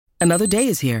Another day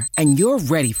is here, and you're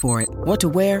ready for it. What to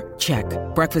wear? Check.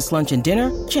 Breakfast, lunch, and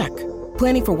dinner? Check.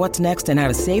 Planning for what's next and how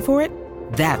to save for it?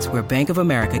 That's where Bank of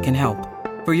America can help.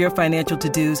 For your financial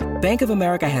to-dos, Bank of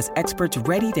America has experts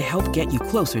ready to help get you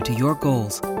closer to your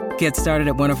goals. Get started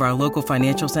at one of our local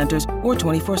financial centers or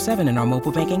 24/7 in our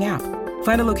mobile banking app.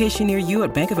 Find a location near you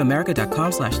at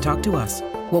bankofamerica.com/talktous.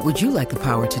 What would you like the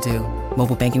power to do?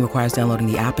 Mobile banking requires downloading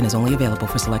the app and is only available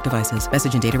for select devices.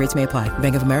 Message and data rates may apply.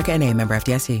 Bank of America N.A., member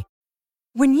FDIC.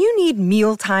 When you need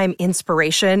mealtime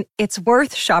inspiration, it's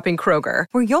worth shopping Kroger,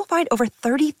 where you'll find over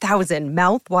 30,000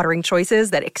 mouth-watering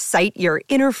choices that excite your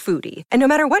inner foodie. And no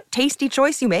matter what tasty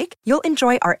choice you make, you'll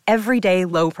enjoy our everyday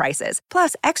low prices,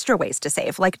 plus extra ways to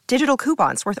save, like digital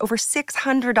coupons worth over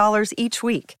 $600 each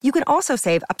week. You can also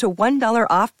save up to $1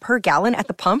 off per gallon at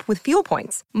the pump with fuel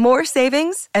points. More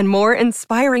savings and more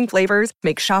inspiring flavors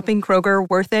make shopping Kroger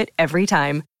worth it every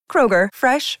time. Kroger,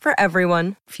 fresh for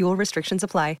everyone. Fuel restrictions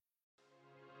apply.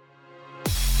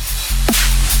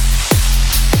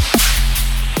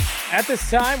 At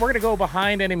this time, we're going to go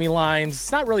behind enemy lines.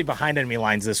 It's not really behind enemy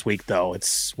lines this week, though.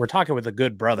 We're talking with the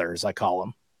good brothers, I call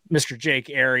them. Mr. Jake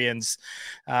Arians,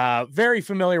 very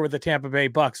familiar with the Tampa Bay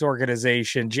Bucks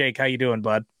organization. Jake, how you doing,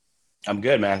 bud? I'm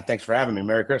good, man. Thanks for having me.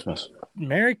 Merry Christmas.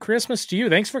 Merry Christmas to you.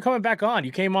 Thanks for coming back on.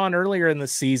 You came on earlier in the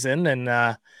season,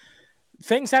 and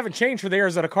things haven't changed for the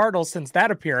Arizona Cardinals since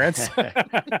that appearance.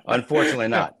 Unfortunately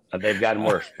not. They've gotten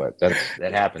worse, but that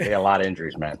happened. They had a lot of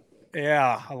injuries, man.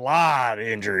 Yeah, a lot of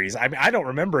injuries. I mean, I don't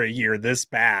remember a year this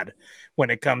bad when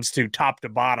it comes to top to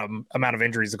bottom amount of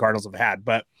injuries the Cardinals have had.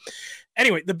 But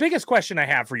anyway, the biggest question I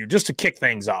have for you, just to kick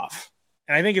things off,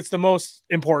 and I think it's the most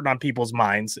important on people's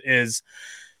minds, is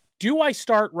do I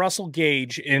start Russell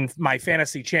Gage in my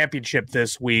fantasy championship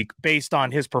this week based on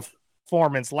his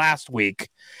performance last week?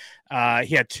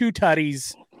 He had 2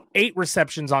 tutties, 8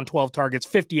 receptions on 12 targets,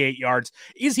 58 yards.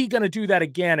 Is he going to do that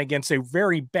again against a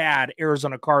very bad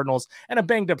Arizona Cardinals and a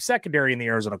banged up secondary in the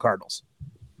Arizona Cardinals?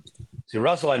 See,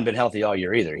 Russell hadn't been healthy all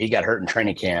year either. He got hurt in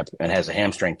training camp and has a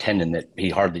hamstring tendon that he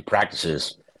hardly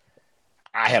practices.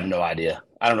 I have no idea.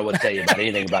 I don't know what to tell you about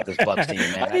anything about this Bucs team,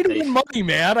 man. I need money,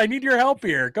 man. I need your help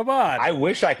here. Come on. I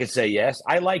wish I could say yes.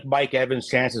 I like Mike Evans'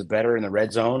 chances better in the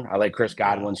red zone. I like Chris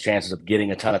Godwin's chances of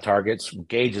getting a ton of targets.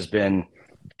 Gage has been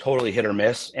totally hit or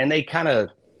miss, and they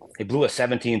blew a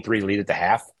 17-3 lead at the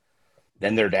half.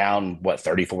 Then they're down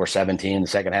 34-17 in the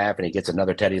second half, and he gets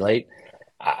another teddy late.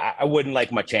 I wouldn't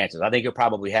like my chances. I think he'll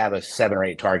probably have a 7 or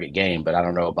 8 target game, but I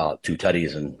don't know about 2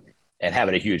 tutties and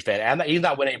having a huge fan. He's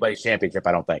not winning anybody's championship,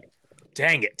 I don't think.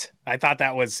 Dang it! I thought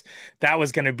that was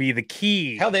going to be the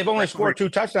key. Hell, they've only scored 2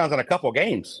 touchdowns in a couple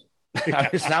games.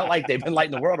 It's not like they've been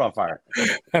lighting the world on fire.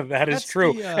 That's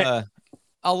true.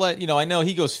 I'll let I know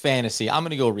he goes fantasy. I'm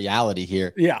going to go reality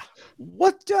here. Yeah.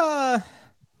 What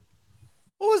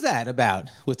was that about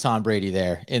with Tom Brady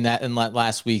there in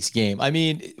last week's game? I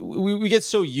mean, we get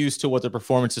so used to what the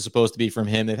performance is supposed to be from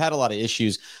him. They've had a lot of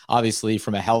issues, obviously,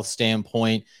 from a health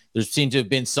standpoint. There seem to have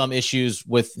been some issues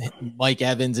with Mike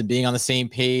Evans and being on the same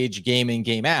page game in,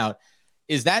 game out.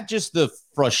 Is that just the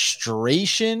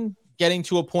frustration getting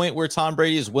to a point where Tom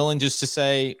Brady is willing just to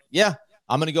say, yeah,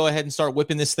 I'm going to go ahead and start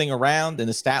whipping this thing around, and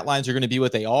the stat lines are going to be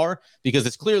what they are? Because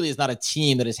it's clearly is not a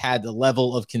team that has had the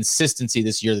level of consistency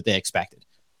this year that they expected.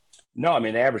 No, I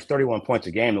mean, they averaged 31 points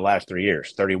a game the last 3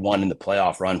 years, 31 in the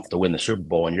playoff run to win the Super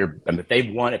Bowl. And if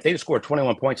they scored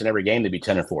 21 points in every game, they'd be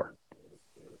 10-4.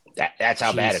 That's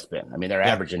how bad it's been. I mean, they're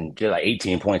averaging like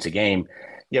 18 points a game.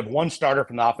 You have one starter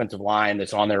from the offensive line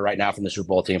that's on there right now from the Super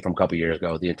Bowl team from a couple years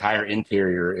ago. The entire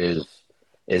interior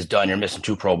is done. You're missing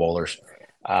 2 Pro Bowlers.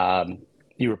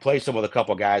 You replace them with a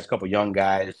couple young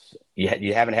guys.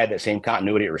 You haven't had that same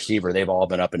continuity at receiver. They've all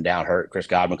been up and down hurt. Chris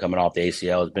Godwin coming off the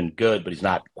ACL has been good, but he's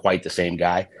not quite the same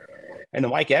guy. And the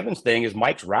Mike Evans thing is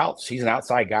Mike's routes. He's an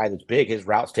outside guy that's big. His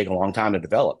routes take a long time to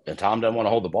develop. And Tom doesn't want to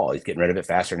hold the ball. He's getting rid of it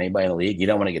faster than anybody in the league. You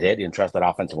don't want to get hit. You don't trust that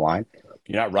offensive line.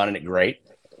 You're not running it great.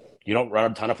 You don't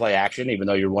run a ton of play action, even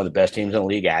though you're one of the best teams in the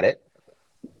league at it.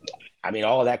 I mean,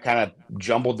 all of that kind of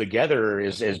jumbled together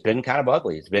has been kind of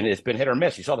ugly. It's been hit or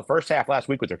miss. You saw the first half last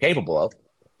week what they're capable of.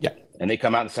 Yeah. And they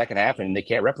come out in the second half and they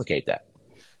can't replicate that.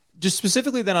 Just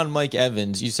specifically then on Mike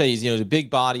Evans, you say he's a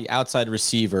big body outside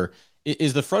receiver.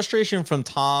 Is the frustration from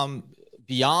Tom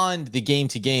beyond the game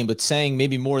to game, but saying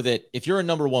maybe more that if you're a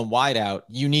number 1 wideout,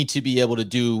 you need to be able to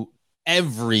do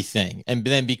everything and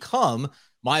then become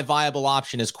my viable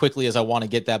option as quickly as I want to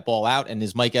get that ball out? And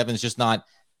is Mike Evans just not,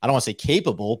 I don't want to say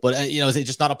capable, but is it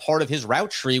just not a part of his route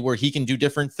tree where he can do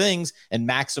different things and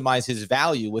maximize his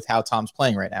value with how Tom's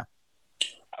playing right now?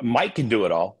 Mike can do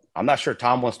it all. I'm not sure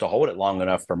Tom wants to hold it long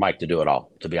enough for Mike to do it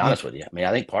all, to be honest with you. I mean,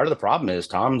 I think part of the problem is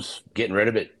Tom's getting rid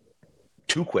of it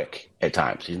too quick at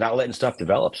times. He's not letting stuff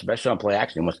develop, especially on play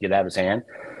action. He wants to get out of his hand.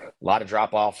 A lot of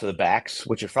drop offs to the backs,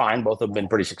 which are fine. Both have been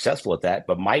pretty successful at that.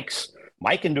 But Mike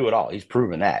can do it all. He's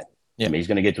proven that. Yeah. I mean, he's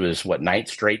going to get to his ninth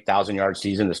straight 1,000-yard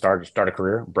season to start a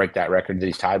career, break that record that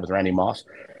he's tied with Randy Moss.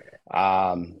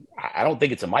 I don't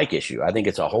think it's a Mike issue. I think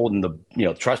it's a holding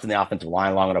trusting the offensive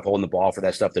line long enough, holding the ball for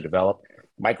that stuff to develop.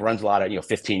 Mike runs a lot of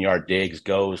 15-yard digs,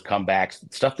 goes,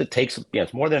 comebacks, stuff that takes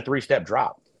it's more than a 3-step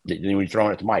drop when you're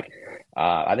throwing it to Mike.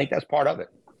 I think that's part of it.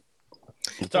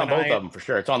 It's on both of them for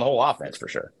sure. It's on the whole offense for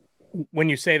sure. When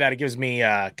you say that, it gives me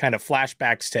kind of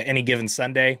flashbacks to Any Given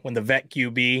Sunday when the vet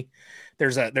QB,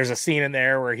 there's a scene in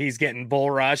there where he's getting bull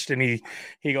rushed and he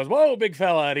goes, "Whoa, big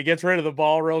fella," and he gets rid of the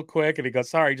ball real quick and he goes,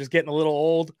 "Sorry, just getting a little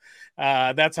old."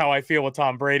 That's how I feel with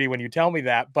Tom Brady when you tell me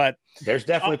that. But there's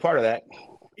definitely part of that.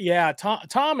 Yeah,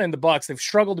 Tom and the Bucs, they've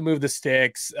struggled to move the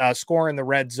sticks, score in the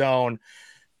red zone.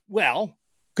 Well,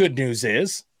 good news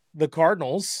is the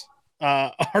Cardinals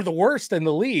are the worst in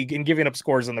the league in giving up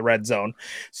scores in the red zone.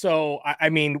 So, I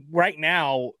mean, right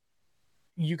now,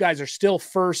 you guys are still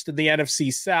first in the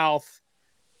NFC South.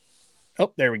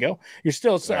 Oh, there we go. You're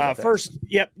still first.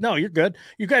 Yep. No, you're good.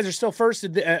 You guys are still first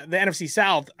in the NFC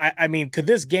South. I mean, could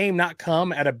this game not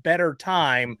come at a better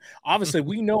time? Obviously,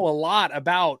 we know a lot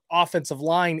about offensive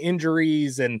line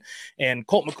injuries, and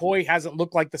Colt McCoy hasn't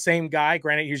looked like the same guy.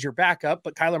 Granted, he's your backup,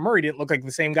 but Kyler Murray didn't look like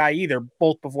the same guy either,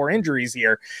 both before injuries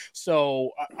here.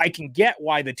 So I can get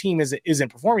why the team isn't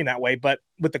performing that way. But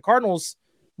with the Cardinals,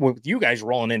 with you guys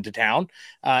rolling into town,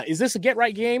 is this a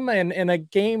get-right game and a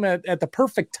game at the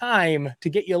perfect time to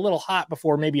get you a little hot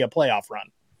before maybe a playoff run?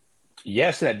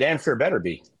 Yes, and it damn sure better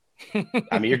be.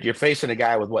 I mean, you're facing a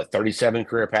guy with, 37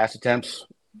 career pass attempts?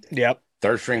 Yep.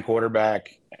 Third-string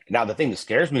quarterback. Now, the thing that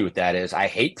scares me with that is I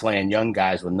hate playing young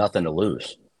guys with nothing to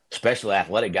lose, especially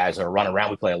athletic guys that are running around.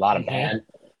 We play a lot of man.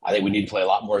 I think we need to play a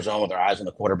lot more zone with our eyes on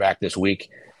the quarterback this week.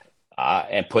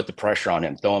 And put the pressure on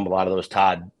him, throw him a lot of those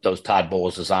Todd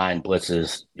Bowles design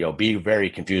blitzes, be very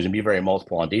confusing, be very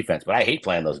multiple on defense. But I hate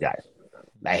playing those guys.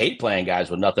 I hate playing guys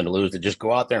with nothing to lose that just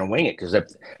go out there and wing it. Because if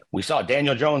we saw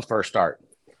Daniel Jones first start,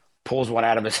 pulls one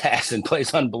out of his ass and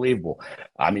plays unbelievable.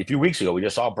 I mean, a few weeks ago, we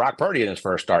just saw Brock Purdy in his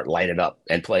first start light it up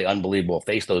and play unbelievable,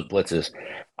 face those blitzes.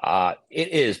 It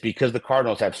is because the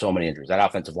Cardinals have so many injuries. That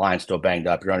offensive line's still banged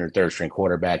up. You're on your third-string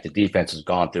quarterback. The defense has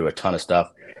gone through a ton of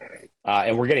stuff.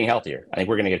 And we're getting healthier. I think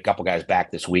we're going to get a couple guys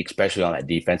back this week, especially on that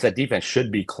defense. That defense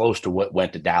should be close to what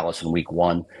went to Dallas in week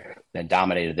 1, then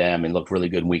dominated them and looked really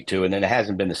good in week 2. And then it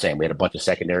hasn't been the same. We had a bunch of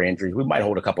secondary injuries. We might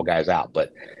hold a couple guys out,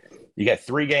 but you got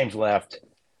 3 games left,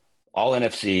 all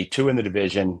NFC, 2 in the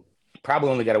division. Probably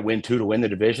only got to win 2 to win the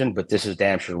division, but this is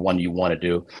damn sure one you want to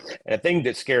do. And the thing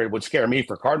that would scare me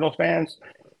for Cardinals fans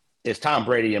is Tom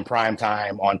Brady in prime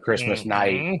time on Christmas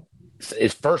night.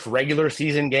 His first regular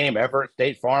season game ever at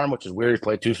State Farm, which is weird. He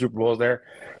played 2 Super Bowls there.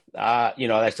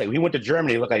 That's like he went to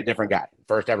Germany, he looked like a different guy.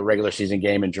 First ever regular season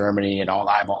game in Germany, and all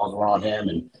the eyeballs were on him.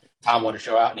 And Tom wanted to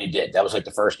show out, and he did. That was like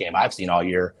the first game I've seen all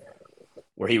year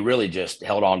where he really just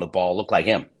held on to the ball, looked like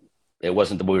him. It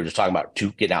wasn't the we were just talking about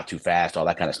getting out too fast, all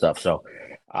that kind of stuff. So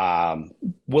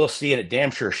we'll see it. It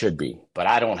damn sure should be, but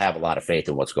I don't have a lot of faith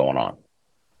in what's going on.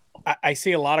 I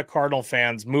see a lot of Cardinal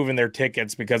fans moving their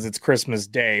tickets because it's Christmas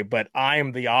Day, but I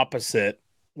am the opposite,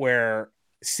 where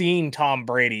seeing Tom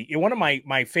Brady, one of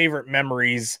my favorite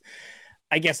memories,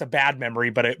 I guess a bad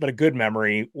memory, but a good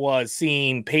memory, was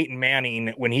seeing Peyton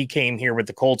Manning when he came here with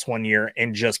the Colts one year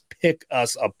and just pick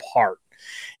us apart.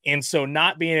 And so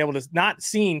not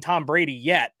seeing Tom Brady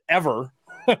yet ever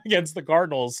against the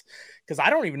Cardinals, because I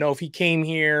don't even know if he came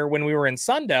here when we were in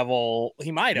Sun Devil.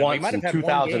 He might have. He might have had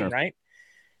one game, right?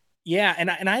 Yeah, and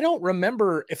I don't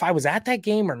remember if I was at that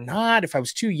game or not, if I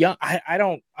was too young.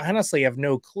 I honestly have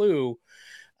no clue.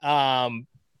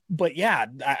 But yeah,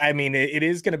 I mean, it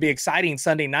is going to be exciting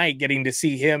Sunday night getting to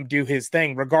see him do his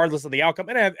thing, regardless of the outcome.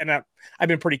 And I've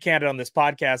been pretty candid on this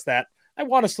podcast that I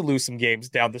want us to llose some games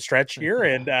down the stretch here.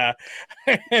 And I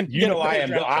am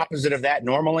the opposite of that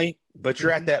normally, but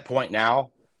you're at that point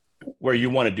now where you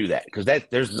want to do that because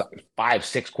there's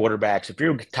 5-6 quarterbacks. If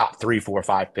you're top 3, 4,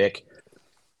 5 pick,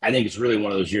 I think it's really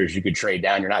one of those years you could trade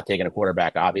down. You're not taking a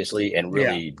quarterback, obviously, and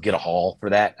really get a haul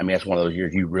for that. I mean, that's one of those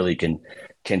years you really can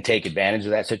take advantage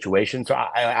of that situation. So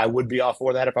I would be all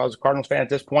for that if I was a Cardinals fan at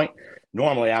this point.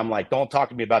 Normally, I'm like, don't talk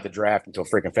to me about the draft until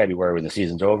freaking February when the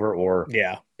season's over, or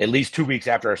at least 2 weeks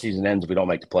after our season ends if we don't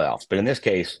make the playoffs. But in this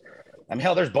case, I mean,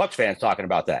 hell, there's Bucs fans talking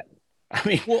about that. I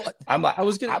mean, I'm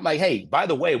like, hey, by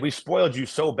the way, we spoiled you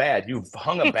so bad. You've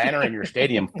hung a banner in your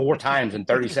stadium 4 times in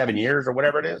 37 years or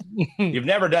whatever it is. You've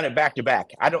never done it back to back.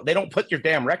 They don't put your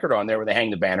damn record on there where they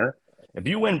hang the banner. If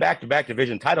you win back-to-back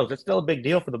division titles, it's still a big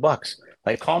deal for the Bucs.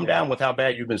 Like, calm down with how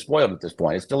bad you've been spoiled at this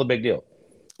point. It's still a big deal.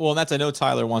 Well, and I know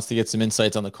Tyler wants to get some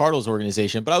insights on the Cardinals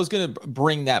organization, but I was going to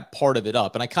bring that part of it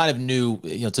up. And I kind of knew,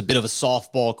 it's a bit of a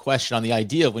softball question on the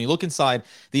idea of when you look inside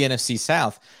the NFC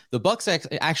South, the Bucs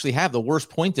actually have the worst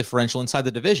point differential inside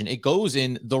the division. It goes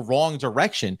in the wrong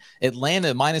direction.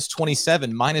 Atlanta minus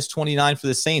 27, minus 29 for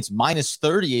the Saints, minus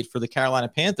 38 for the Carolina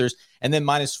Panthers, and then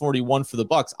minus 41 for the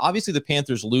Bucs. Obviously, the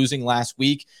Panthers losing last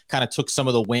week kind of took some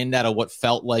of the wind out of what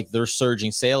felt like their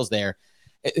surging sales there.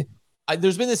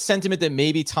 There's been this sentiment that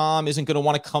maybe Tom isn't going to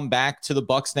want to come back to the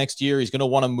Bucs next year. He's going to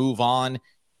want to move on.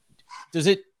 Does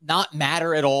it not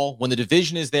matter at all when the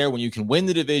division is there, when you can win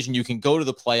the division, you can go to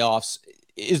the playoffs?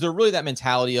 Is there really that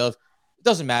mentality of it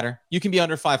doesn't matter? You can be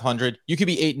under 500. You could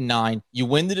be 8-9. You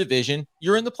win the division.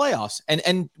 You're in the playoffs.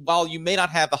 And while you may not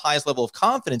have the highest level of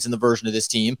confidence in the version of this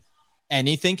team,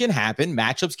 anything can happen.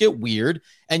 Matchups get weird,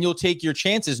 and you'll take your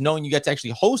chances knowing you get to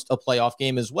actually host a playoff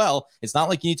game as well. It's not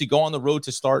like you need to go on the road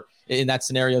to start in that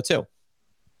scenario too.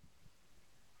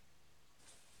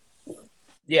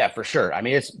 Yeah, for sure. I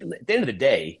mean, it's at the end of the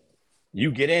day,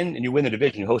 you get in and you win the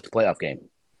division, you host a playoff game.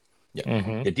 Yeah.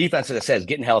 Mm-hmm. The defense that says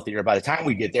getting healthier. By the time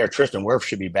we get there, Tristan Wirfs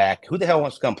should be back. Who the hell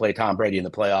wants to come play Tom Brady in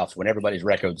the playoffs when everybody's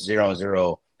record's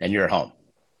 0-0 and you're at home?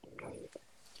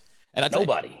 And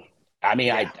nobody. I mean,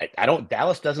 yeah. I don't –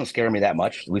 Dallas doesn't scare me that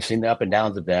much. We've seen the up and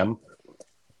downs of them.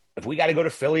 If we got to go to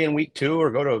Philly in week 2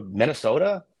 or go to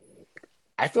Minnesota,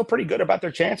 I feel pretty good about their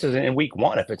chances in week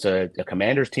 1. If it's a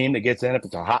Commanders team that gets in, if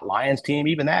it's a hot Lions team,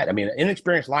 even that. I mean, an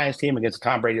inexperienced Lions team against a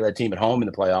Tom Brady-led team at home in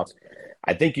the playoffs,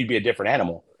 I think you'd be a different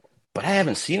animal. But I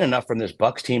haven't seen enough from this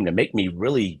Bucs team to make me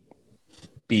really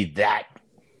be that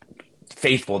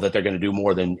faithful that they're going to do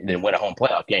more than win a home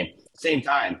playoff game. At the same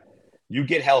time, you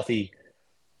get healthy –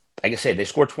 like I said, they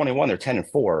scored 21. They're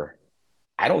 10-4.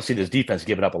 I don't see this defense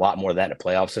giving up a lot more of that in a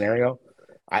playoff scenario.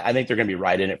 I think they're going to be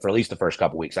right in it for at least the first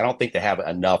couple of weeks. I don't think they have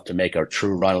enough to make a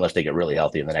true run unless they get really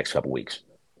healthy in the next couple of weeks.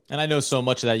 And I know so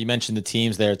much of that. You mentioned the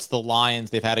teams there. It's the Lions.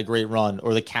 They've had a great run,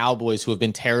 or the Cowboys, who have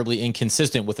been terribly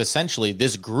inconsistent with essentially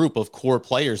this group of core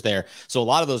players there. So a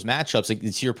lot of those matchups,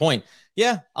 to your point,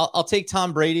 yeah, I'll take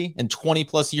Tom Brady and 20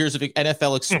 plus years of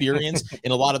NFL experience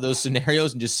in a lot of those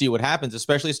scenarios and just see what happens,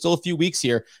 especially it's still a few weeks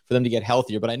here for them to get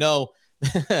healthier. But I know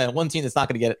one team that's not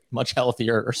going to get much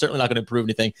healthier or certainly not going to improve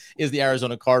anything is the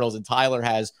Arizona Cardinals. And Tyler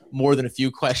has more than a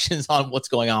few questions on what's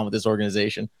going on with this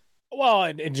organization. Well,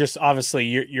 and just obviously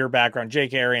your background,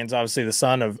 Jake Arians, obviously the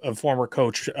son of former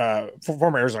coach,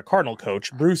 former Arizona Cardinal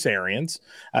coach, Bruce Arians.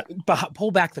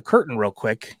 Pull back the curtain real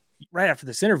quick. Right after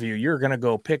this interview, you're going to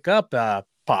go pick up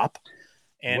Pop.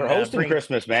 And we're hosting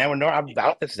Christmas, man. I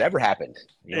doubt this has ever happened.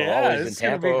 Always in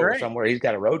Tampa or somewhere. He's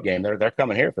got a road game. They're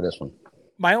coming here for this one.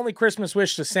 My only Christmas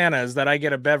wish to Santa is that I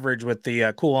get a beverage with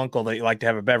the cool uncle that you like to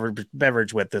have a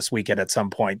beverage with this weekend at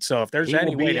some point. So if there's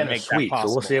any way to make that possible,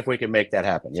 so we'll see if we can make that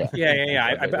happen. Yeah.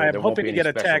 I'm hoping to get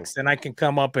a text and I can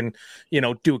come up and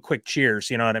do a quick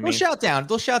cheers. You know what I mean? They'll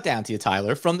shout down to you,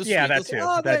 Tyler, from the street. Yeah, that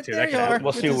too.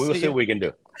 We'll see what we can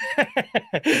do.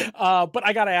 But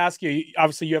I got to ask you.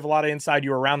 Obviously, you have a lot of inside. You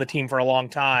were around the team for a long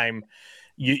time.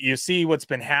 You see what's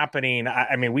been happening.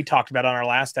 I mean, we talked about on our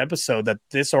last episode that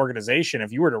this organization,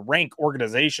 if you were to rank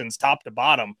organizations top to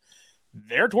bottom,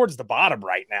 they're towards the bottom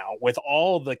right now with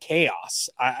all the chaos.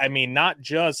 I mean, not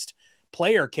just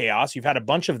player chaos. You've had a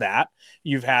bunch of that.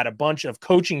 You've had a bunch of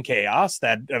coaching chaos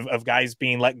of guys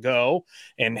being let go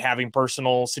and having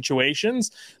personal situations.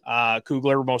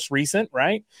 Kugler, most recent,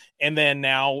 right? And then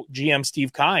now GM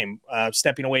Steve Keim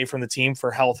stepping away from the team for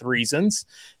health reasons.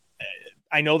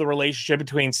 I know the relationship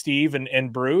between Steve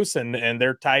and Bruce, and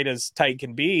they're tight as tight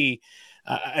can be.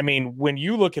 I mean, when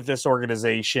you look at this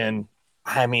organization,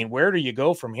 I mean, where do you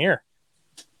go from here?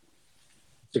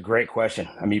 It's a great question.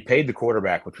 I mean, you paid the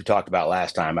quarterback, which we talked about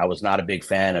last time. I was not a big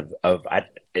fan of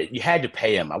you had to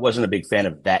pay him. I wasn't a big fan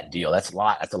of that deal. That's a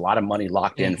lot of money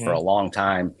locked in for a long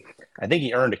time. I think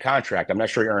he earned a contract. I'm not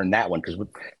sure he earned that one because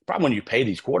probably when you pay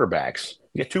these quarterbacks,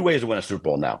 you get two ways to win a Super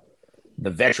Bowl now. The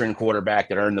veteran quarterback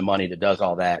that earned the money that does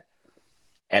all that,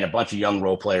 and a bunch of young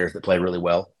role players that play really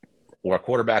well, or a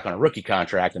quarterback on a rookie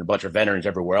contract and a bunch of veterans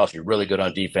everywhere else. You're really good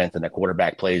on defense, and the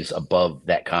quarterback plays above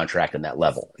that contract and that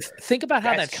level. Think about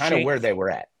how that's kind of where they were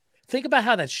at. Think about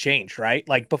how that's changed, right?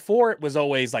 Like before, it was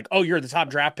always like, oh, you're the top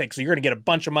draft pick, so you're going to get a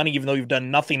bunch of money even though you've done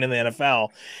nothing in the NFL.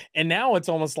 And now it's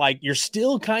almost like you're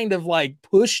still kind of like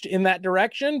pushed in that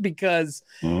direction because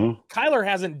Kyler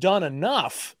hasn't done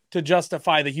enough to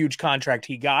justify the huge contract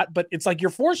he got, but it's like you're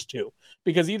forced to,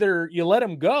 because either you let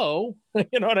him go,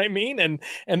 you know what I mean? And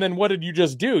then what did you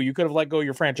just do? You could have let go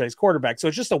your franchise quarterback. So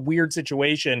it's just a weird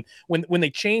situation when they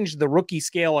changed the rookie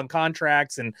scale on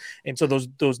contracts, and so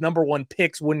those number one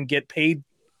picks wouldn't get paid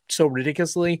so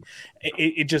ridiculously.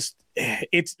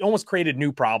 It's almost created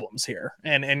new problems here.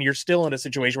 And you're still in a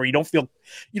situation where you don't feel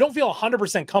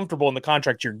 100% comfortable in the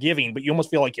contract you're giving, but you almost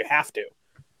feel like you have to.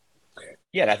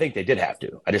 Yeah, and I think they did have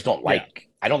to. I just don't like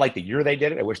I don't like the year they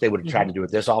did it. I wish they would have tried to do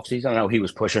it this offseason. I know he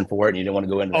was pushing for it and you didn't want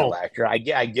to go into that last year. I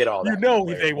get all that. You know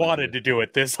they wanted to do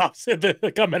it this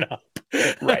offseason coming up.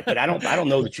 Right. But I don't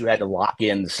know that you had to lock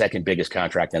in the second biggest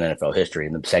contract in NFL history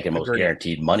and the second most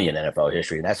guaranteed money in NFL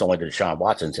history. And that's only the Deshaun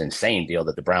Watson's insane deal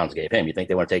that the Browns gave him. You think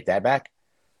they want to take that back?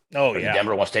 Oh, yeah.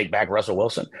 Denver wants to take back Russell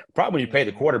Wilson. The problem when you pay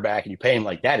the quarterback and you pay him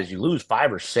like that is you lose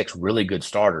 5 or 6 really good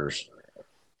starters.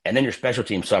 And then your special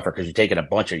teams suffer because you're taking a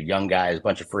bunch of young guys, a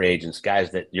bunch of free agents, guys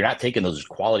that you're not taking those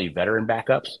quality veteran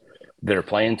backups that are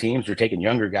playing teams. You're taking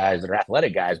younger guys that are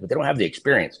athletic guys, but they don't have the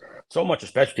experience. So much of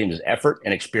special teams is effort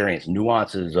and experience,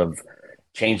 nuances of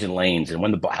changing lanes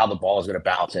and how the ball is going to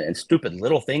bounce, and stupid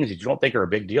little things that you don't think are a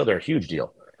big deal. They're a huge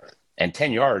deal. And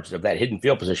 10 yards of that hidden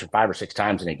field position 5 or 6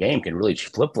 times in a game can really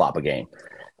flip-flop a game.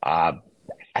 I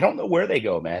don't know where they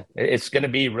go, man. It's going to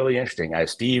be really interesting.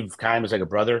 Steve Keim is like a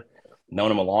brother. Known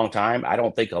him a long time. I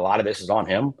don't think a lot of this is on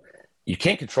him. You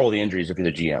can't control the injuries if you're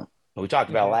the GM. We talked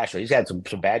about it last year. He's had some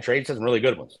bad trades, some really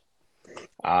good ones.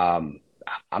 I'm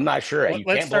not sure. You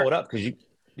can't blow it up because you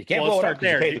can't blow it up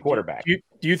because you pay the quarterback.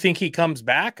 Do you think he comes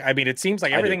back? I mean, it seems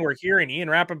like everything we're hearing, Ian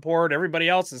Rappaport, everybody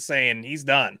else is saying he's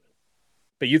done.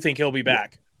 But you think he'll be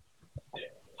back?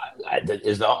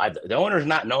 The owner's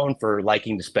not known for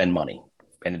liking to spend money.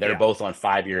 And they're both on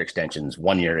 5-year extensions,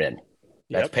 1 year in.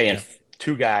 That's paying –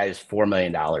 2 guys $4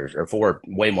 million or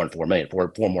way more than $4 million,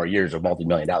 4 more years of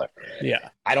multi-million-dollar. Yeah.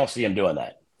 I don't see him doing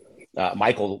that.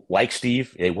 Michael likes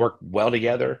Steve. They work well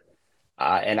together.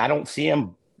 And I don't see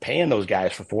him paying those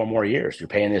guys for 4 more years. You're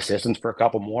paying the assistants for a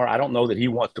couple more. I don't know that he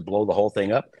wants to blow the whole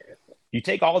thing up. You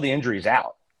take all the injuries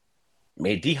out. I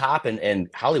mean, D-Hop and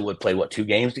Hollywood played, 2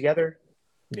 games together?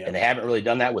 Yeah. And they haven't really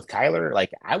done that with Kyler. Like,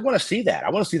 I want to see that.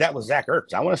 I want to see that with Zach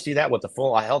Ertz. I want to see that with the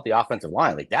full healthy offensive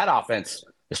line. Like, that offense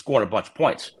 – is scoring a bunch of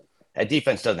points. That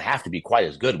defense doesn't have to be quite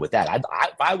as good with that.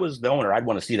 If I was the owner, I'd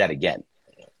want to see that again.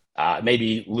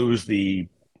 Maybe lose the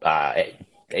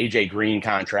AJ Green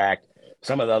contract,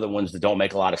 some of the other ones that don't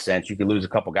make a lot of sense. You can lose a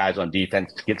couple guys on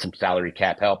defense to get some salary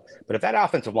cap help. But if that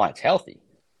offensive line's healthy,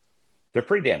 they're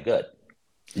pretty damn good.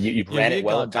 You ran it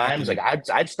well at times. Like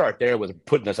I'd start there with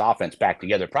putting this offense back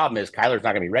together. Problem is Kyler's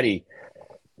not going to be ready.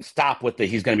 Stop with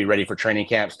he's going to be ready for training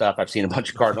camp stuff. I've seen a bunch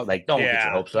of Cardinals. Like, don't get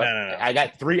your hopes up. No. I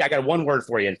got 1 word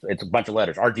for you. It's a bunch of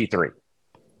letters. RG3.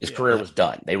 His career was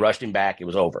done. They rushed him back. It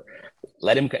was over.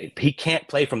 Let him. He can't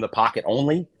play from the pocket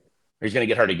only, or he's going to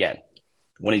get hurt again.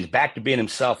 When he's back to being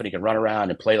himself and he can run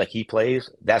around and play like he plays,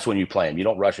 that's when you play him. You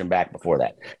don't rush him back before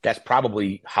that. That's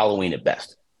probably Halloween at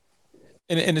best.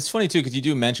 And it's funny, too, because you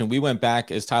do mention we went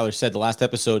back, as Tyler said, the last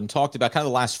episode and talked about kind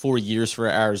of the last 4 years for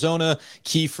Arizona,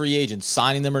 key free agents,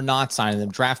 signing them or not signing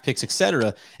them, draft picks, et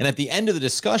cetera. And at the end of the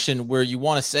discussion where you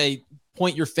want to say,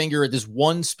 point your finger at this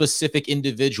one specific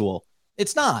individual,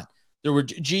 it's not. There were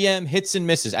GM hits and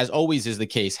misses, as always is the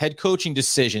case, head coaching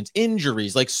decisions,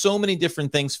 injuries, like so many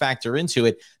different things factor into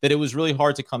it that it was really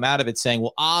hard to come out of it saying,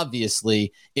 well,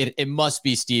 obviously it must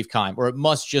be Steve Keim or it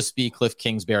must just be Cliff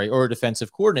Kingsbury or a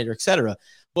defensive coordinator, et cetera.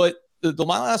 But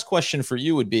my last question for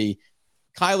you would be,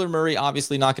 Kyler Murray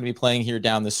obviously not going to be playing here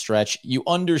down the stretch. You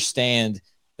understand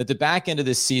that the back end of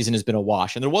this season has been a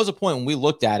wash. And there was a point when we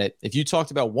looked at it, if you talked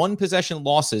about 1 possession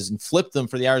losses and flipped them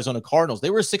for the Arizona Cardinals,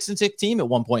 they were a 6-6 team at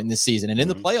one point in this season and in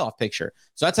the playoff picture.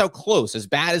 So that's how close, as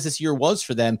bad as this year was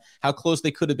for them, how close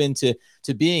they could have been to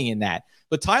being in that.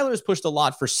 But Tyler has pushed a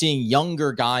lot for seeing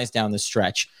younger guys down the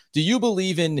stretch. Do you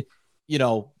believe in,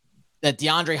 that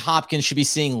DeAndre Hopkins should be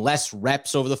seeing less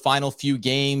reps over the final few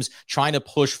games, trying to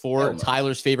push for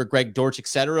Tyler's favorite Greg Dortch, et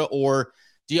cetera? Or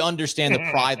do you understand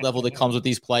the pride level that comes with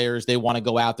these players? They want to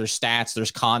go out, there's stats,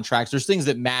 there's contracts, there's things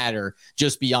that matter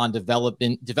just beyond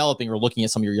developing or looking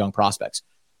at some of your young prospects.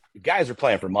 Guys are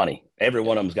playing for money. Every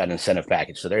one of them's got an incentive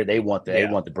package. So they want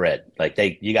the bread. Like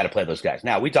you got to play those guys.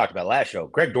 Now, we talked about last show,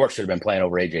 Greg Dortch should have been playing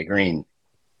over AJ Green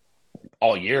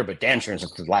all year, but damn sure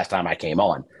since the last time I came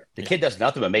on. The kid does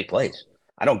nothing but make plays.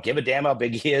 I don't give a damn how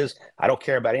big he is. I don't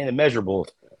care about any of the measurables.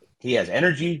 He has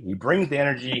energy. He brings the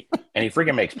energy, and he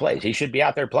freaking makes plays. He should be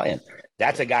out there playing.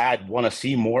 That's a guy I'd want to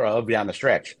see more of down the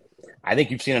stretch. I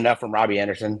think you've seen enough from Robbie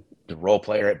Anderson, the role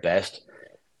player at best.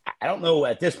 I don't know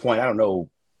at this point. I don't know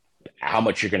how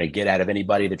much you're going to get out of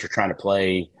anybody that you're trying to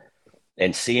play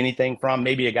and see anything from.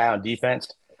 Maybe a guy on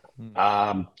defense.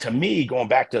 To me, going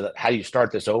back to how you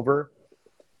start this over,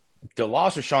 the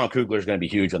loss of Sean Kugler is going to be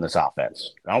huge on this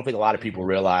offense. I don't think a lot of people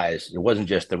realize it wasn't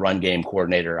just the run game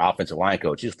coordinator, offensive line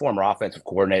coach. He's a former offensive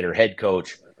coordinator, head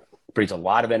coach, brings a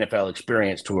lot of NFL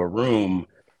experience to a room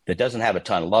that doesn't have a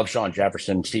ton. Love Sean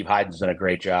Jefferson. Steve Hyden's done a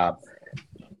great job.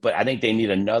 But I think they need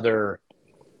another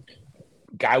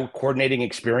guy with coordinating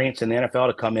experience in the NFL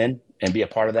to come in and be a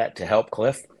part of that to help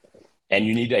Cliff. And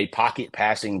you need a pocket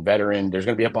passing veteran. There's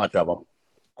going to be a bunch of them.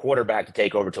 Quarterback to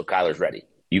take over until Kyler's ready.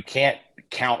 You can't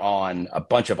count on a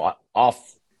bunch of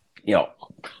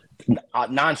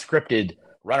non-scripted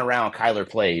run around Kyler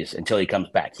plays until he comes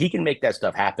back. He can make that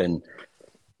stuff happen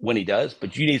when he does,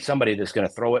 but you need somebody that's going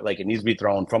to throw it like it needs to be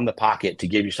thrown from the pocket to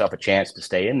give yourself a chance to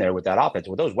stay in there with that offense.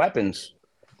 With those weapons,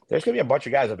 there's going to be a bunch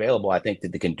of guys available, I think,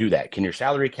 that they can do that. Can your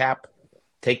salary cap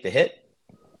take the hit?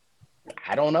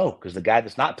 I don't know, because the guy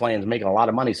that's not playing is making a lot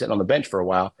of money sitting on the bench for a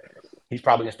while. He's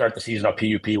probably going to start the season on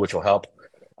PUP, which will help.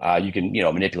 You can,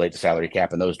 manipulate the salary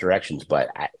cap in those directions. But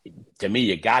to me,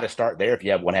 you got to start there if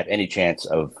you want to have any chance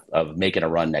of making a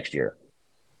run next year.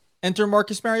 Enter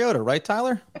Marcus Mariota, right,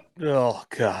 Tyler? Oh,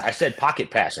 God. I said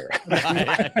pocket passer.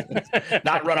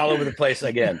 Not run all over the place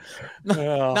again.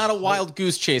 Not a wild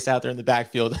goose chase out there in the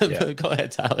backfield. Yeah. Go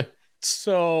ahead, Tyler.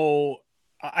 So,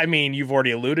 I mean, you've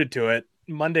already alluded to it.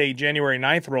 Monday, January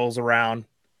 9th rolls around.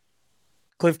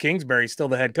 Cliff Kingsbury's still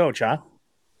the head coach, huh?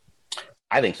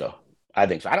 I think so. I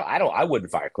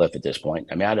wouldn't fire Cliff at this point.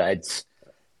 I mean,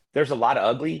 there's a lot of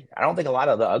ugly. I don't think a lot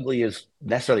of the ugly is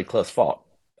necessarily Cliff's fault.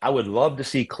 I would love to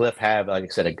see Cliff have, like I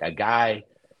said, a guy.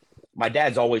 My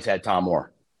dad's always had Tom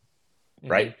Moore,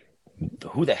 right? Mm-hmm.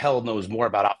 Who the hell knows more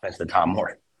about offense than Tom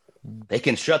Moore? They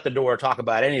can shut the door, talk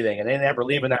about anything, and they never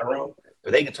leave in that room.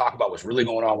 But they can talk about what's really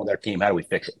going on with their team. How do we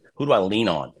fix it? Who do I lean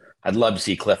on? I'd love to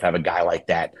see Cliff have a guy like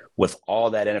that with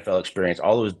all that NFL experience,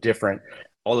 all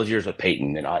those years with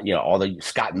Peyton and, all the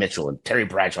Scott Mitchell and Terry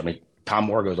Bradshaw. I mean, Tom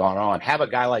Moore goes on and on. Have a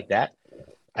guy like that,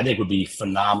 I think would be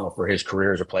phenomenal for his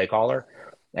career as a play caller.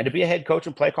 And to be a head coach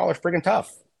and play caller is friggin'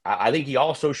 tough. I think he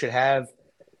also should have,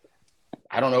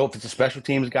 I don't know if it's a special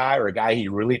teams guy or a guy he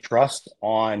really trusts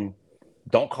on,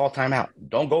 don't call timeout.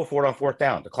 Don't go for it on fourth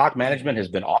down. The clock management has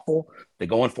been awful. The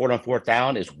going for it on fourth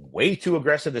down is way too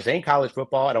aggressive. This ain't college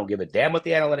football. I don't give a damn what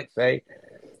the analytics say.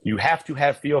 You have to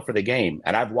have feel for the game.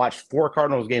 And I've watched 4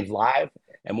 Cardinals games live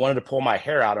and wanted to pull my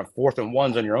hair out on 4th and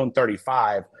 1s on your own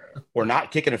 35 or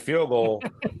not kicking a field goal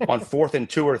on 4th and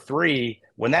 2 or 3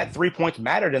 when that 3 points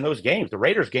mattered in those games. The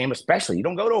Raiders game especially. You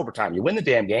don't go to overtime. You win the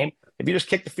damn game if you just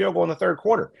kick the field goal in the third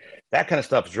quarter. That kind of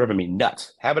stuff has driven me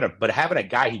nuts. Having a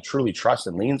guy he truly trusts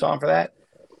and leans on for that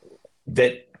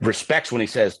respects when he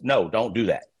says, no, don't do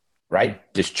that, right?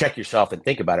 Just check yourself and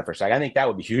think about it for a second. I think that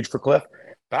would be huge for Cliff.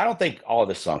 But I don't think all of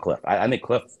this is on Cliff. I think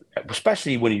Cliff,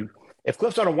 especially if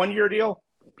Cliff's on a 1-year deal,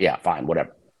 yeah, fine,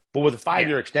 whatever. But with a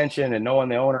 5-year extension and knowing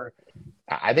the owner,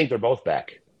 I think they're both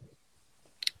back.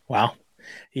 Wow.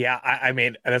 Yeah, I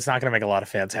mean, that's not going to make a lot of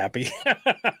fans happy.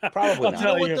 Probably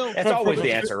not. That's always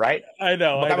the answer, right? I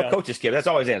know. I'm a coach's kid. That's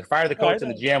always the answer. Fire the coach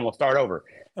and the GM will start over.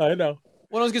 I know.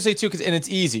 What I was going to say, too, and it's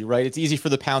easy, right? It's easy for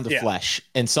the pound of flesh.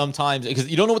 And sometimes, because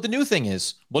you don't know what the new thing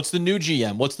is. What's the new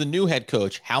GM? What's the new head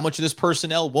coach? How much of this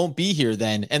personnel won't be here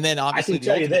then? And then, obviously,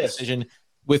 the ultimate decision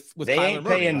with they Kyler ain't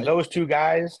paying Murray, those two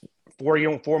guys 4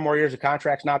 more years of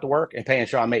contracts not to work and paying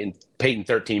Sean Payton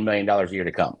 $13 million a year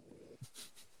to come.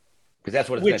 Because that's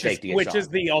what it's going to take to get Which Sean. is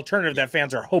the alternative that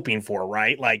fans are hoping for,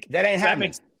 right? Like that ain't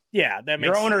happening. That makes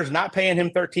your owner's not paying him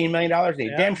 $13 million. He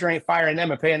damn sure ain't firing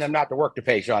them and paying them not to work to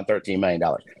pay Sean $13 million.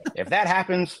 If that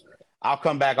happens, I'll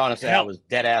come back on and say I was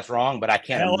dead ass wrong, but I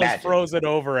can't imagine. Froze it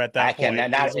over at that point.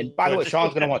 And by the way,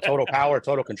 Sean's going to want total power,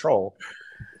 total control,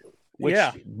 which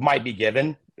might be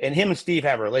given. And him and Steve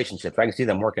have a relationship. So I can see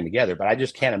them working together, but I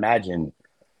just can't imagine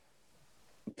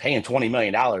paying $20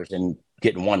 million and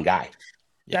getting one guy.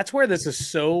 That's where this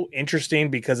is so interesting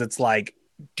because it's like,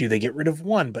 do they get rid of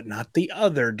one but not the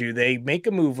other? Do they make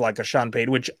a move like a Sean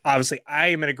Payton, which obviously I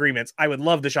am in agreement. I would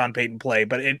love the Sean Payton play,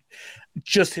 but it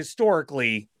just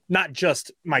historically, not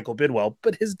just Michael Bidwell,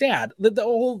 but his dad, the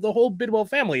whole Bidwell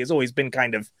family has always been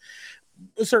kind of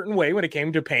a certain way when it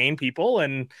came to paying people,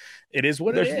 and it is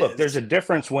what it is. Look, there's a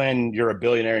difference when you're a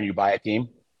billionaire and you buy a team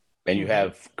and you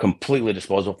have completely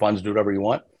disposable funds to do whatever you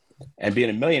want, and being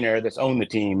a millionaire that's owned the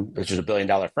team, which is $1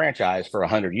 billion franchise for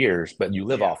 100 years, but you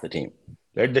live off the team.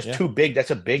 There's too big.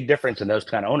 That's a big difference in those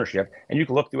kind of ownership. And you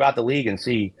can look throughout the league and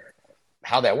see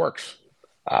how that works.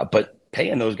 But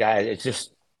paying those guys, it's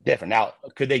just different. Now,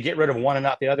 could they get rid of one and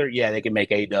not the other? Yeah, they can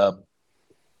make A-Dub,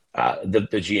 the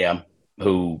GM,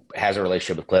 who has a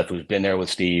relationship with Cliff, who's been there with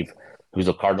Steve, who's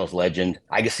a Cardinals legend.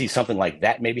 I can see something like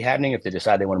that maybe happening if they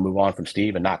decide they want to move on from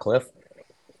Steve and not Cliff.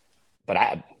 But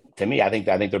I think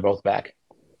they're both back.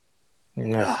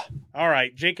 Yeah. All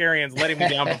right, Jake Arians letting me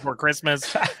down before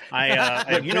Christmas.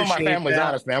 I you know my family's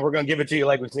honest, man. We're gonna give it to you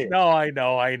like we see it. No,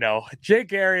 I know.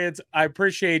 Jake Arians, I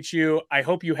appreciate you. I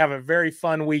hope you have a very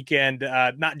fun weekend,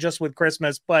 not just with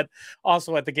Christmas, but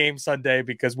also at the game Sunday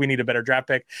because we need a better draft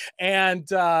pick. And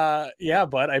bud,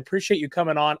 I appreciate you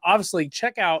coming on. Obviously,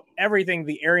 check out everything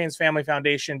the Arians Family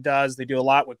Foundation does. They do a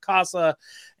lot with CASA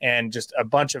and just a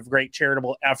bunch of great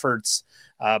charitable efforts.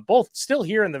 Both still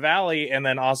here in the Valley and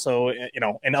then also,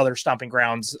 in other stomping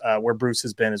grounds where Bruce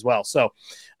has been as well. So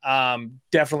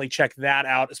definitely check that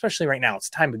out, especially right now. It's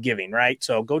time of giving, right?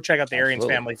 So go check out the Arians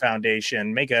Family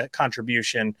Foundation, make a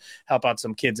contribution, help out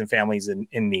some kids and families in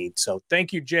need. So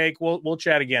thank you, Jake. We'll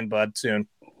chat again, bud, soon.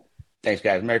 Thanks,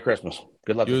 guys. Merry Christmas.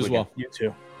 Good luck. You as well. You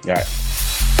too. All right.